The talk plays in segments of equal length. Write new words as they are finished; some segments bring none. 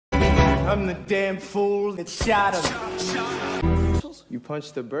I'm the damn fool that shot him. You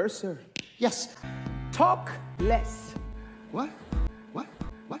punched the bursar? Yes. Talk less. What? What?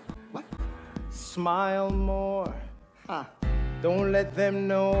 What? What? Smile more. Huh. Don't let them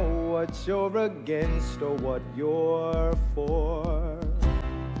know what you're against or what you're for.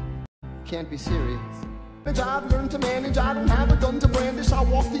 Can't be serious. I've learned to manage, I don't have a gun to brandish. I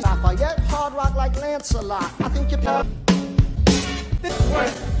walk these Lafayette, hard rock like Lancelot. I think you're this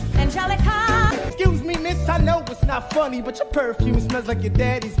way. Angelica! Excuse me, miss, I know it's not funny, but your perfume smells like your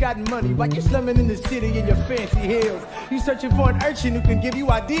daddy's got money. While you slumming in the city in your fancy heels, you searching for an urchin who can give you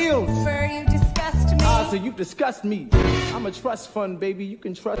ideals. Burr, you disgust me. Ah, so you've discussed me. I'm a trust fund, baby, you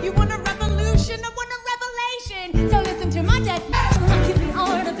can trust. You want a revolution, I want a revelation. So listen to my definition. I keep the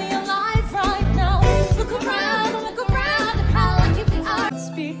art of being alive right now. Look around, how I keep the art.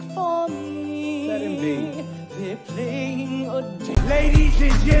 Speak for me. Let him be. They're playing a Ladies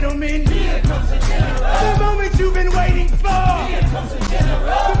and gentlemen, Here comes the general. the moment you've been waiting for. Here comes the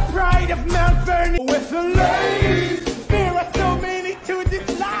general. The pride of Mount Vernon with the ladies. There are so many to this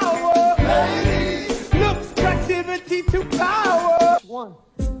flower. Ladies. Looks, proximity to power. one.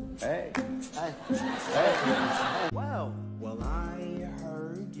 Hey. Hey. Wow. Well, I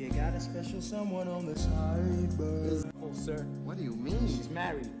heard you got a special someone on the side, but... Oh, sir. What do you mean? She's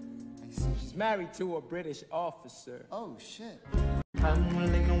married. She's married to a British officer. Oh, shit. I'm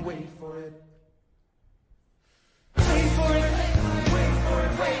willing to wait for it. Wait for it. Wait for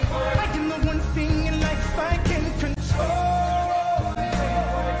it. Wait for it. I am the one thing in life I can control.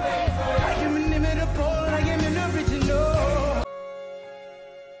 I am inimitable, I am an original.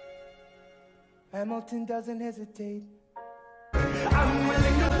 Hamilton doesn't hesitate. I'm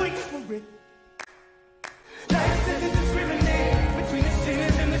willing to wait for it. Life doesn't discriminate between the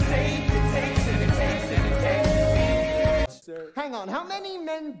sinners and the saints. It takes and it takes and it takes. Sir. Hang on, how many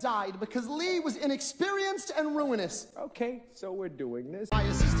men died because Lee was inexperienced and ruinous? Okay, so we're doing this. My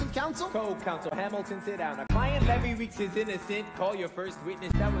assistant counsel? Co-counsel Hamilton, sit down. A client Levy Weeks is innocent. Call your first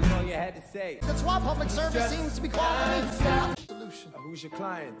witness. That was all you had to say. That's why public service seems to be calling me. Solution. Who's your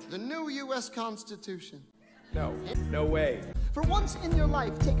client? The new U.S. Constitution. No, no way. For once in your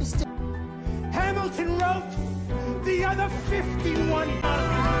life, take a step. Hamilton wrote the other 51.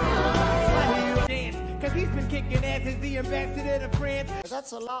 Dance, cause he's been kicking ass as the ambassador to France.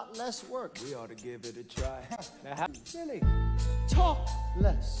 That's a lot less work. We ought to give it a try. Now, how silly. Talk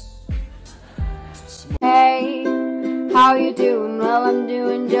less. Hey, how you doing? Well, I'm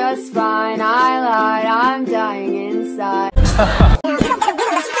doing just fine. I lied, I'm dying inside.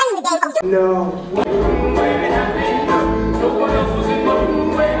 No.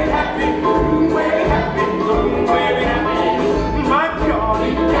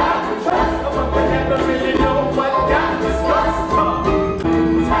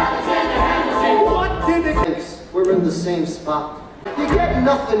 We're in the same spot. You get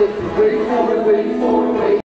nothing if you wait for it, wait for it, wait.